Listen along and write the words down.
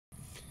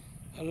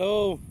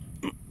Hello,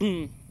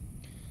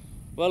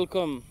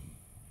 welcome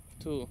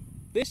to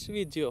this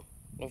video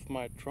of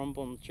my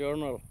trombone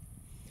journal.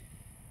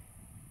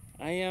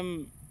 I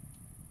am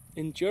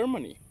in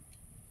Germany,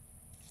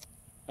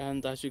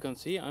 and as you can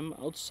see I'm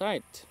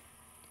outside,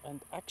 and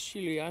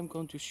actually I'm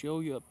going to show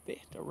you a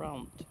bit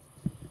around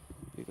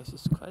because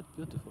it's quite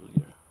beautiful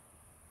here.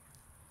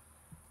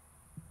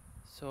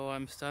 So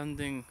I'm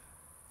standing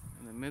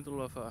in the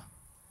middle of a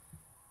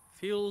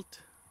field,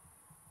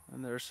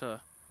 and there's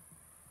a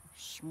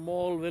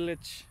small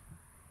village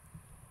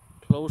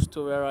close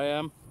to where I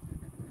am,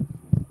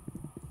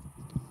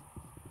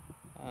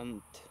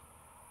 and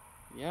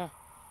yeah,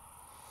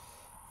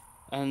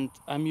 and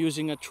I'm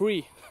using a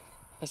tree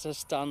as a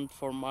stand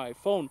for my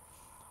phone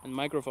and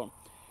microphone.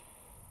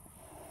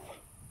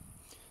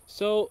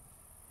 So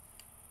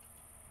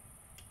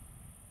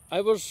I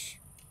was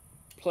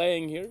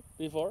playing here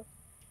before,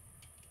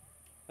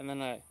 and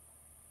then I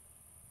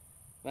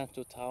went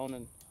to town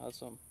and had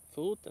some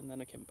food, and then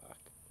I came back.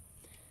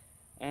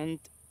 And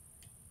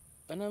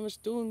when I was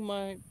doing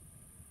my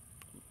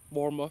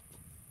warm-up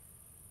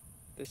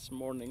this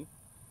morning,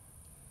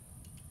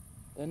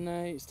 then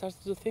I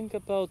started to think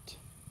about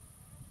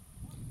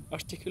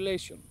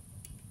articulation,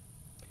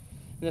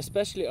 and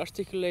especially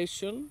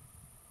articulation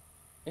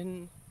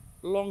in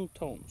long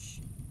tones.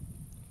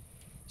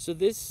 So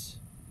this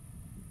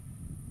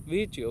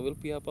video will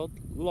be about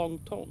long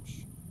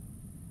tones.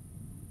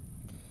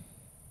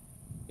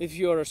 If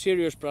you are a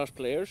serious brass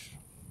player,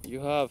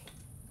 you have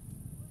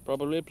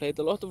probably played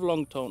a lot of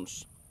long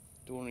tones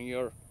during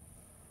your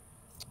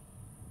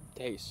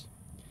days.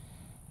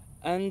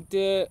 And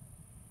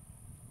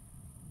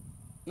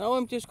now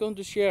I'm just going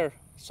to share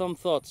some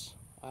thoughts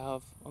I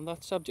have on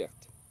that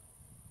subject.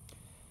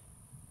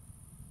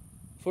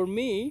 For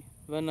me,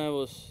 when I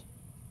was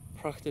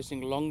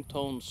practicing long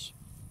tones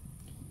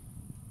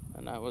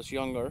when I was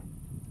younger,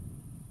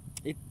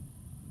 it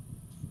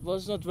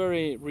was not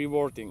very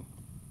rewarding.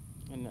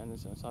 In any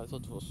sense, I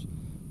thought it was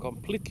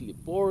completely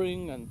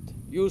boring and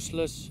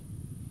useless.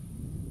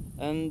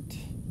 And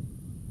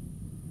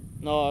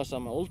now as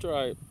I'm older,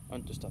 I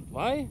understand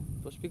why.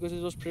 It was because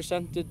it was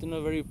presented in a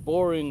very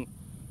boring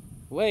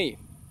way.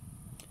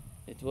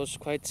 It was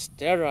quite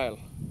sterile.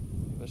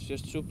 It was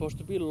just supposed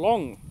to be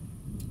long.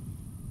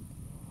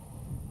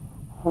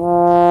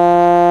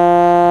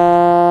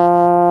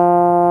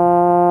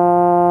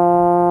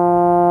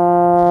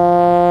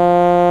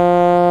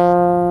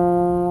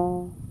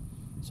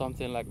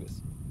 Something like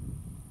this,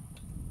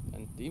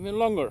 and even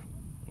longer,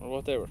 or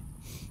whatever.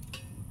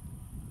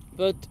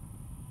 But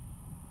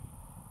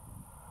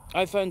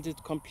I find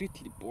it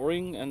completely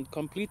boring and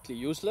completely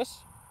useless,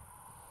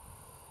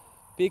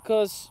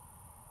 because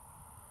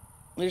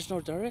there's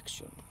no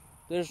direction,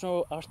 there's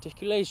no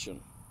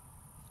articulation.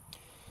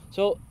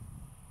 So,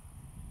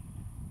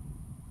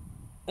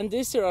 and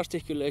is there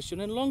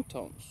articulation in long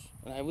tones?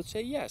 And I would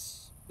say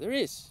yes, there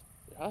is.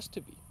 There has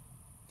to be.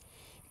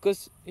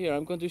 Because here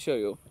I'm going to show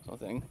you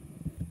something.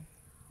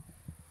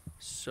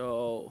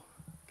 So,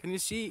 can you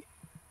see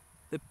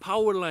the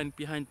power line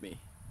behind me?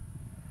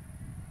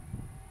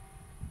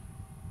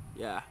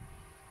 Yeah,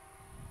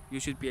 you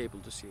should be able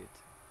to see it.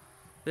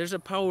 There's a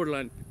power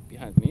line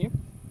behind me,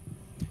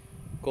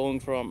 going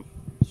from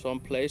some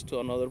place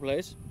to another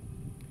place,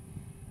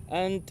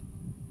 and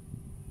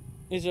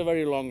it's a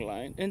very long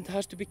line, and it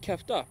has to be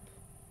kept up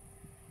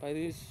by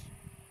these,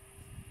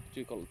 what do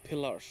you call it,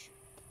 pillars,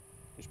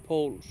 these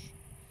poles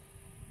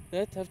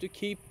that have to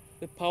keep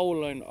the power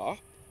line up.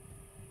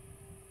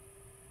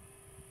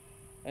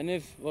 And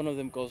if one of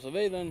them goes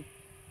away, then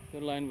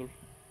the line will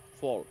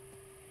fall.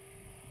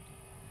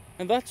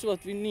 And that's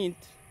what we need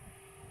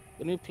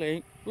when we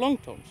play long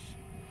tones.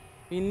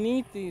 We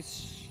need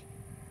these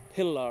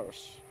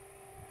pillars,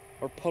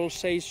 or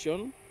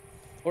pulsation,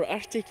 or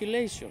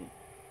articulation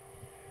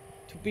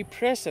to be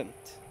present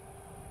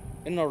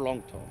in our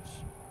long tones.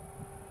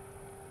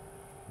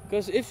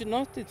 Because if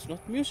not, it's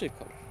not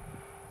musical,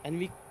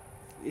 and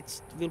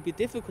it will be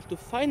difficult to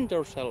find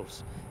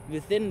ourselves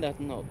within that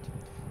note.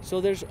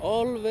 So there's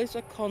always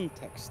a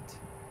context.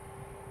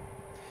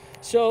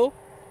 So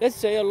let's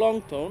say a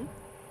long tone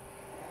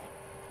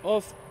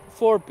of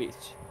 4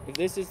 beats, if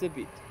this is the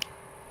beat.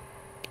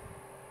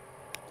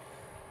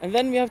 And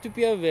then we have to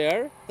be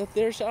aware that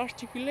there's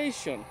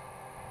articulation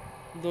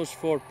in those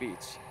 4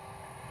 beats.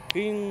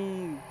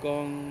 Ding,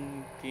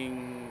 gong,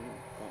 ding,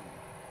 gong.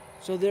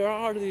 So there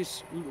are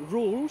these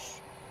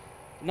rules,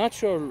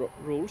 natural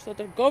rules, that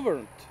are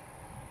governed.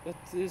 That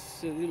is,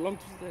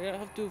 they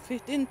have to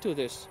fit into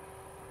this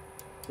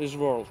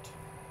world.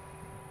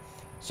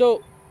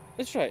 So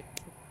let's try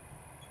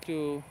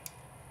to.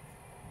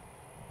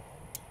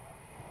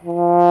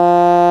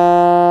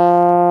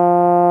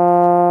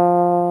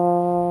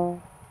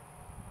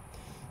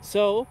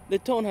 So the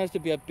tone has to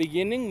be a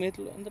beginning,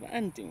 middle, and an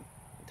ending.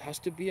 It has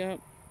to be a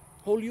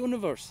whole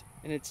universe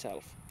in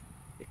itself.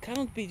 It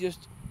cannot be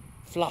just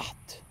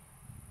flat.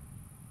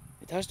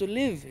 It has to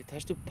live, it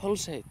has to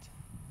pulsate,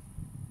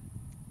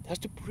 it has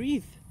to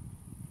breathe.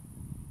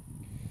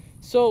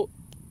 So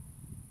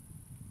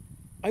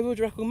I would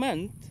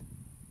recommend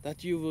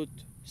that you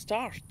would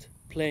start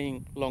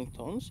playing long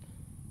tones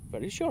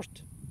very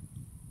short.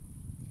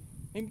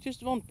 Maybe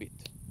just one beat.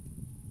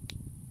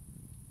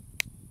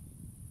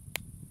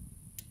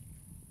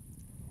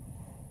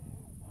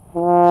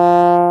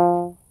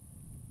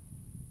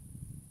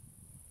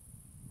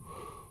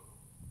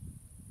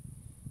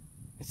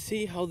 And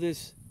see how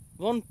this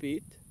one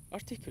beat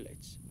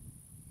articulates.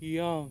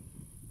 Yeah.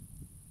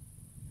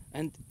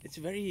 And it's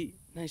very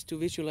nice to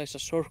visualize a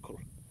circle.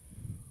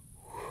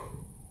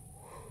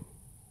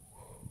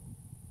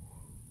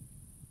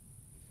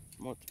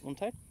 One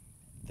time.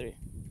 3.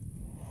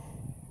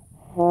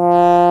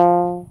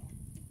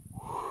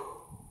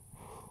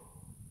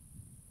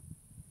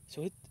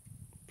 So it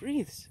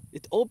breathes.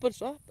 It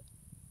opens up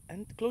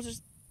and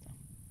closes.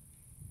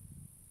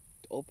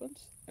 It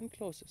opens and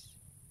closes.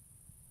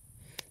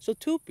 So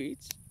 2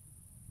 beats,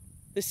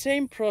 the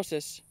same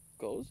process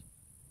goes,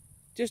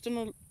 just on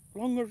a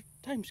longer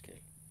time scale.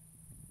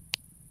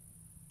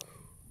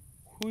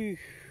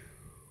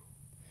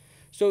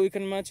 So you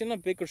can imagine a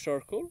bigger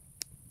circle,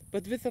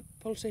 but with a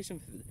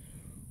pulsation.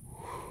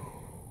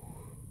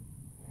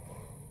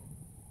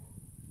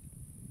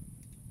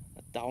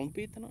 A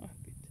downbeat and an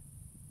upbeat.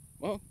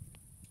 1,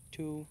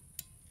 2.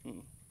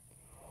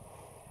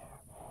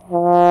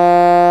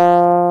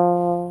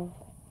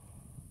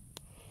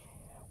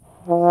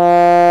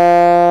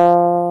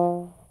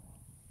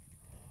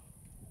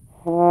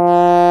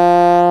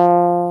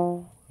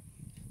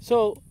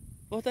 So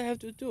what I have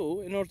to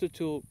do in order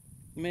to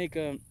make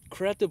a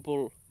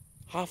credible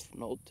half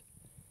note,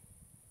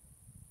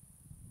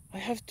 I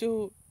have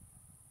to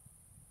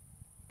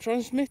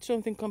transmit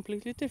something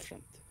completely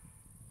different.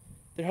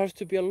 There has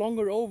to be a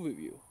longer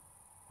overview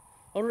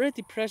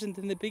already present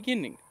in the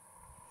beginning.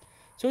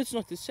 So it's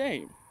not the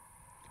same.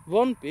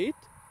 One beat,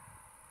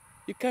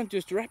 you can't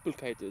just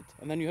replicate it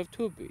and then you have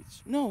 2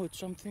 beats. No, it's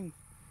something,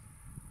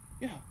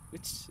 it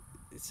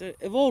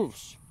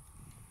evolves.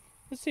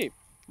 Let's see.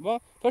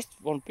 Well, first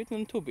 1 beat and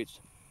then 2 beats.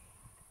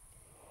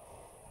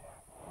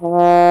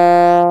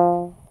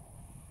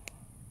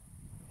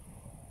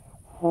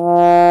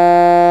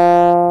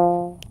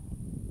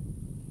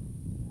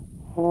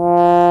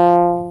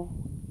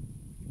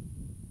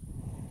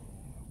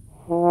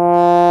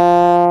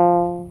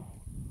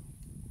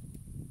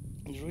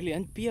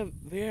 And be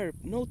aware,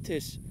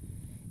 notice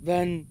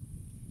when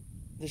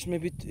there's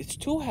maybe it's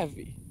too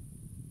heavy.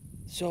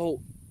 So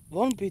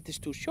 1 beat is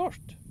too short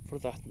for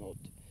that note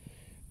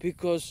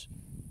because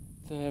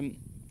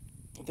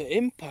the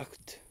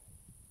impact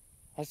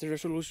has the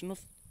resolution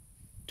of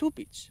 2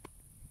 beats.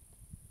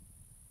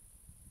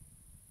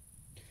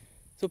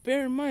 So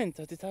bear in mind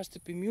that it has to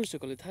be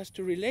musical, it has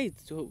to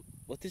relate to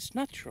what is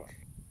natural,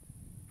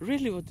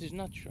 really what is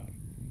natural.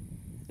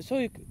 So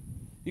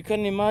you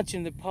can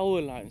imagine the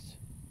power lines.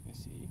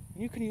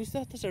 You can use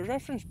that as a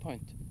reference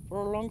point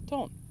for a long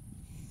tone.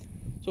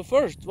 So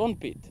first, 1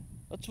 beat.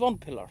 That's 1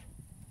 pillar.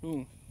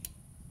 And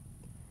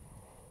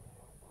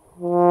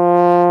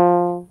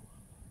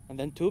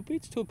then 2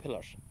 beats, 2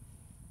 pillars.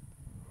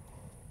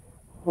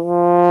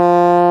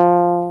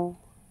 1,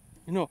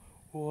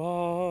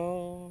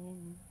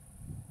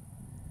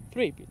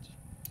 3 beats.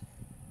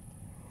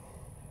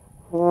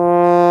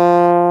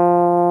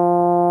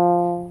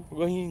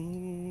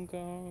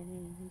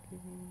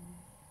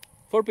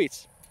 4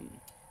 beats.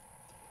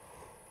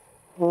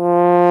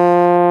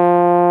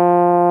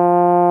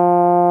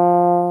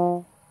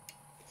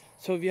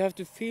 So you have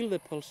to feel the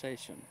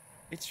pulsation.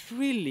 It's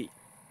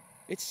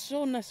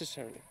so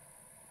necessary.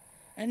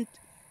 And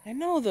I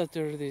know that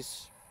there are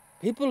these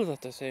people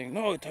that are saying,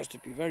 no, it has to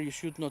be you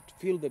should not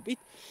feel the beat.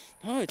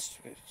 No, it's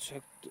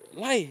a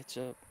lie.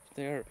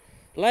 They're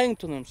lying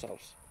to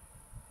themselves.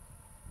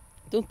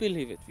 Don't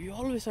believe it. You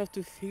always have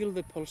to feel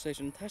the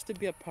pulsation. It has to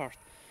be a part.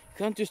 You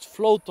can't just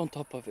float on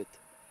top of it.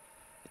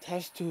 It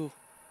has to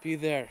be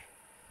there.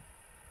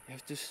 You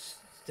have to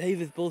stay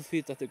with both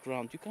feet at the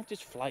ground. You can't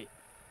just fly. It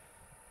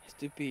has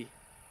to be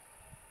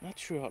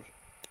natural.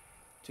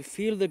 To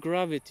feel the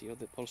gravity of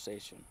the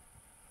pulsation.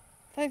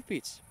 5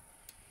 beats.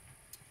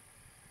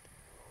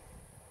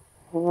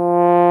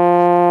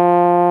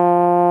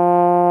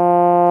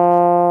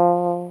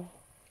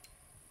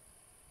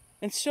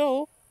 And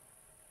so,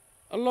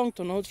 a long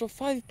tone also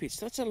 5 beats.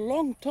 That's a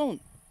long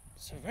tone.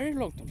 It's a very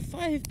long tone.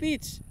 5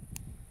 beats.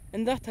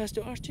 And that has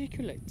to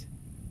articulate.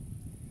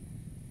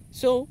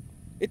 So,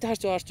 it has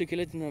to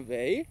articulate in a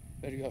way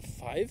where you have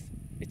 5.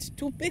 It's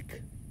too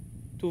big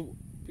to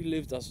be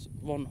lived as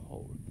one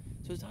whole.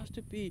 So it has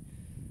to be,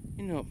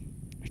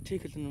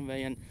 articulate in a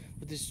way. And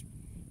what is,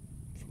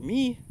 for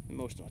me, the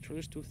most natural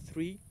is 2,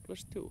 3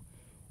 plus 2.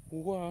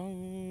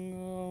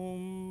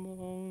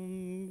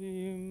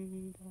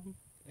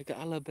 Like a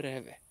alla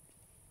breve.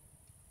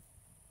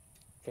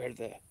 Where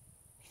the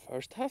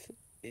first half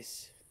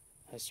is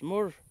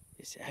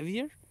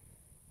heavier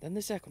than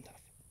the second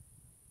half.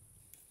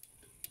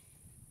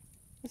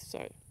 Let's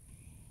try it.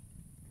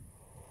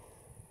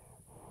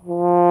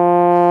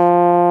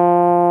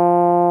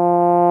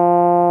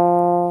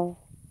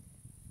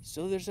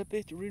 So there's a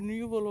bit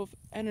renewal of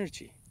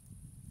energy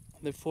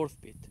the fourth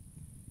beat.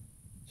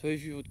 So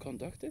if you would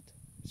conduct it,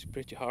 it's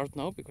pretty hard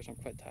now because I'm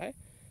quite high,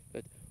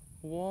 but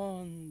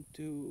 1,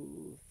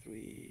 2,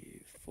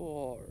 3,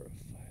 4, 5.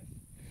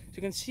 So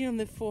you can see on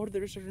the 4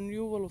 there is a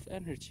renewal of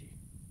energy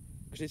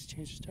because it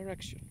changes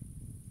direction.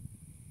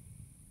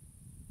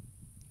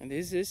 And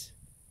this is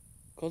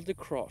called the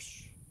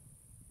cross.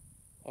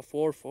 A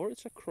 4/4,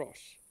 it's a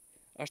cross.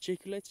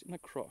 Articulates in a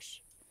cross.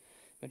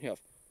 When you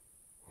have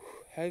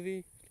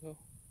heavy, low,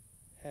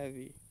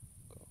 heavy,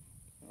 go.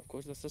 And of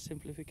course that's a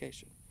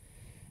simplification.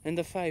 And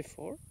the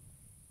 5/4,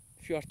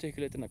 if you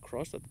articulate in a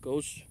cross that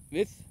goes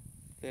with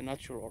the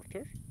natural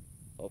order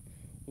of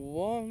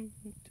 1,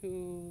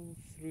 2,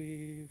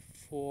 3,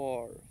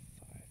 4,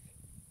 5.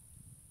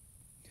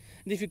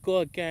 And if you go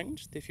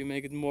against, if you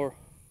make it more,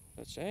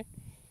 let's say,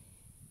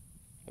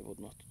 I would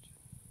not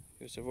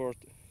use the word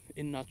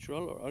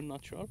unnatural or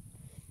unnatural,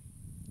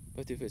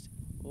 but if it's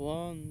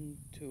 1,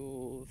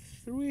 2,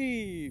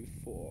 3,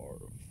 4,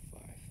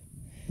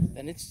 5,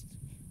 then it's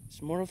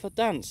more of a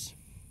dance.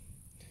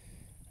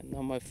 And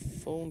now my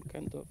phone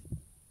kind of,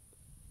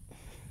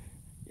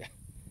 yeah.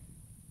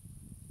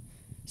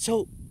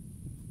 So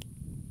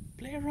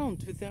play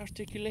around with the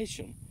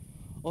articulation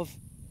of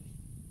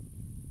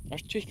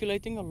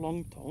articulating a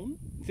long tone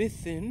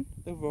within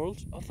the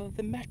world of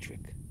the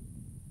metric.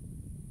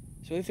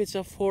 So if it's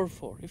a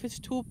 4/4, if it's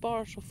 2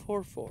 bars of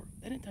 4/4,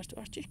 then it has to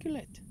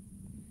articulate.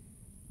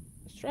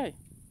 Let's try.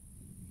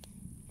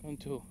 I'm going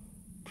to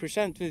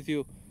present with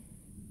you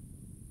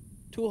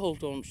 2 whole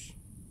tones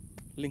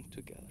linked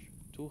together,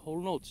 2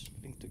 whole notes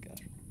linked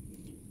together.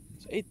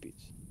 It's 8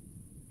 beats.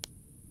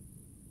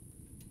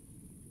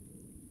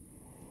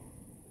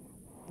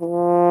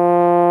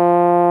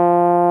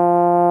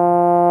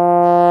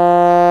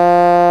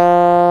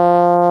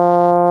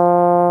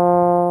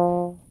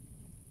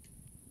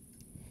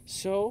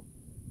 So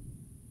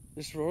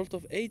this world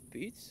of 8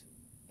 beats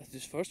that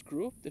is first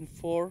grouped in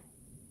 4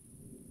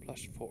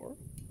 plus 4.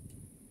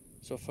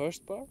 So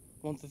first bar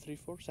 1, 2, 3,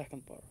 4,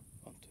 second bar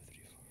 1, 2, 3,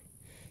 4.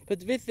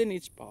 But within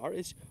each bar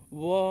is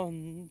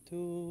 1,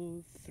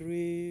 2,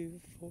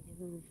 3, 4,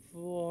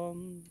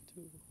 1,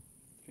 2,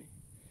 3.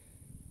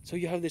 So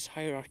you have this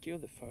hierarchy of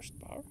the first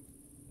bar,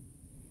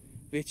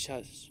 which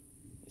is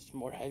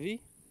more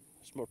heavy,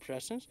 has more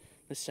presence.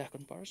 The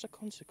second bar is a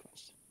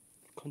consequence,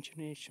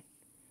 continuation.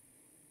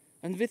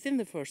 And within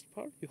the first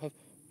part, you have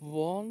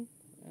 1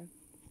 and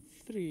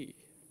 3.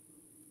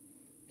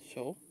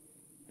 So,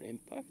 an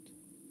impact,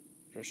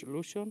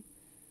 resolution,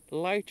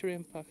 lighter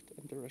impact,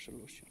 and the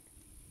resolution.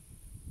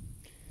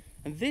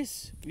 And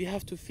this we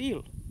have to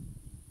feel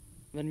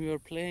when we are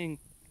playing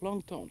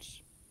long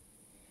tones.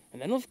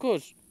 And then, of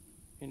course,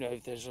 you know,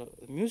 if there's a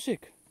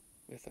music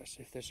with us,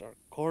 if there's our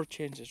chord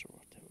changes or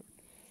whatever,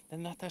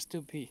 then that has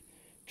to be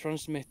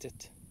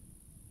transmitted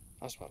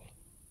as well.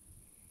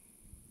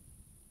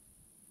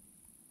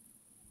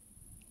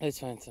 Let's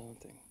find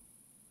something.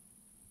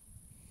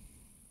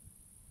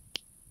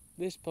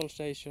 This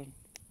pulsation,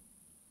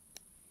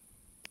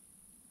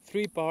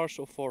 3 bars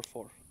of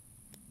 4/4.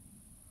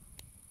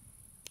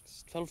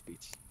 It's 12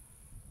 beats.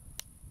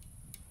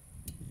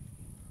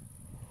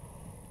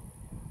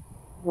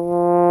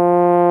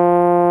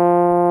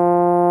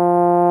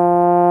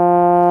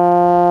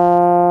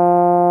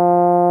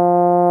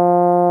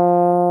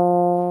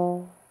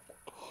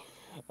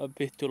 A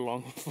bit too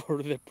long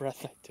for the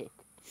breath I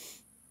took.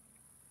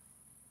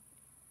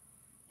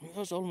 It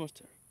was almost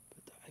there,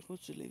 but I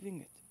was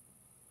leaving it.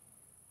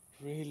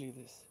 Really,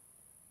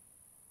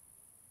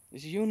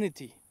 this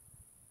unity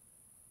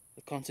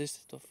that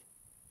consisted of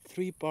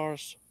 3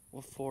 bars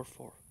of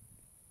 4/4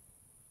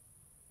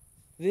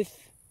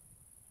 with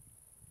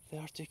the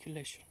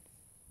articulation.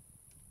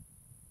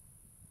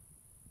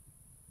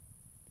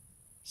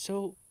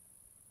 So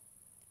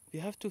we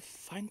have to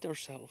find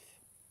ourselves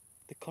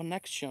the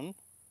connection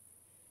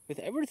with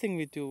everything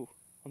we do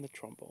on the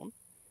trombone.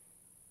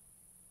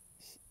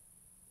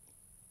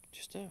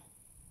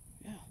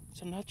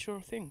 It's a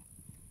natural thing.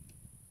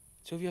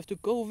 So we have to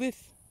go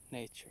with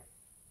nature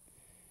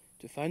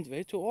to find a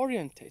way to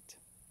orientate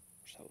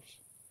ourselves.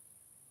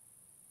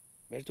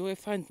 Where do I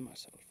find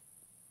myself?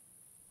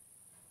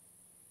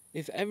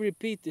 If every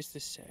beat is the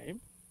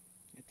same,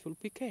 it will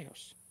be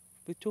chaos.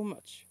 It will be too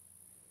much.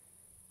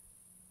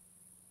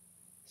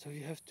 So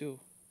you have to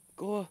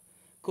go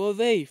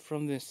away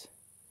from this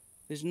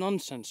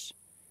nonsense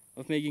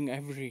of making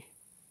every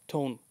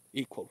tone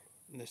equal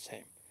and the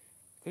same.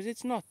 Because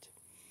it's not.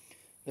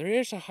 There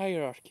is a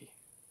hierarchy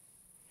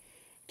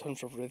in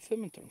terms of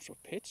rhythm, in terms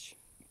of pitch,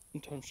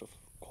 in terms of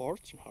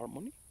chords and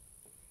harmony.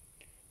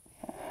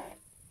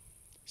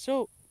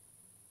 So,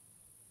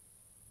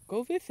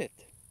 go with it.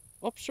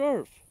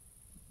 Observe.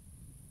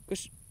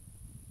 Because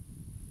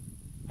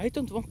I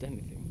don't want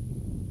anything.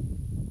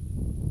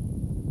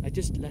 I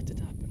just let it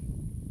happen.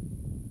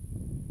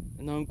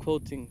 And now I'm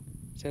quoting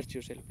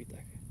Sergio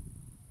Selvitaque.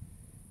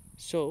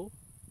 So,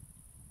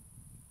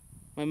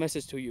 my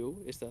message to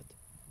you is that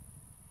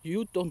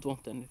you don't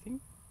want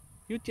anything.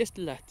 You just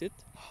let it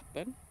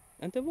happen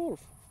and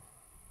evolve.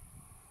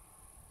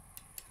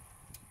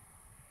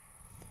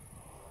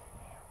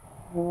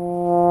 Just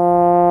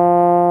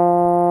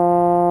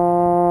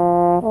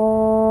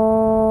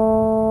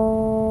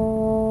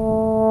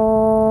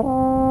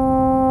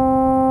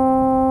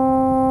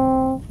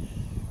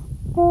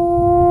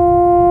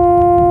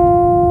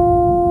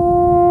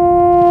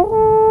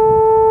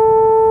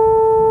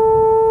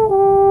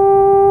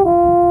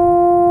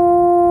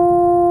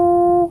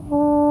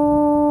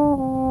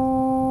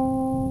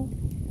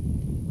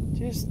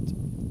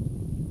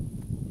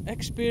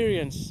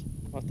experience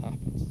what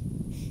happens.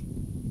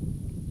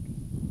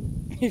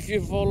 If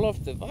you fall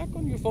off the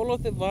wagon, you fall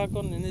off the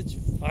wagon and it's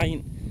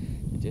fine.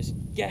 You just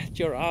get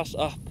your ass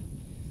up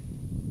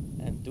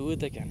and do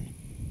it again.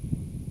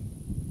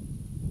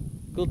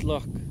 Good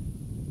luck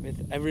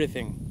with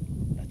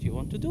everything that you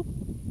want to do.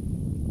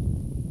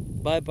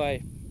 Bye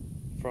bye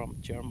from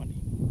Germany.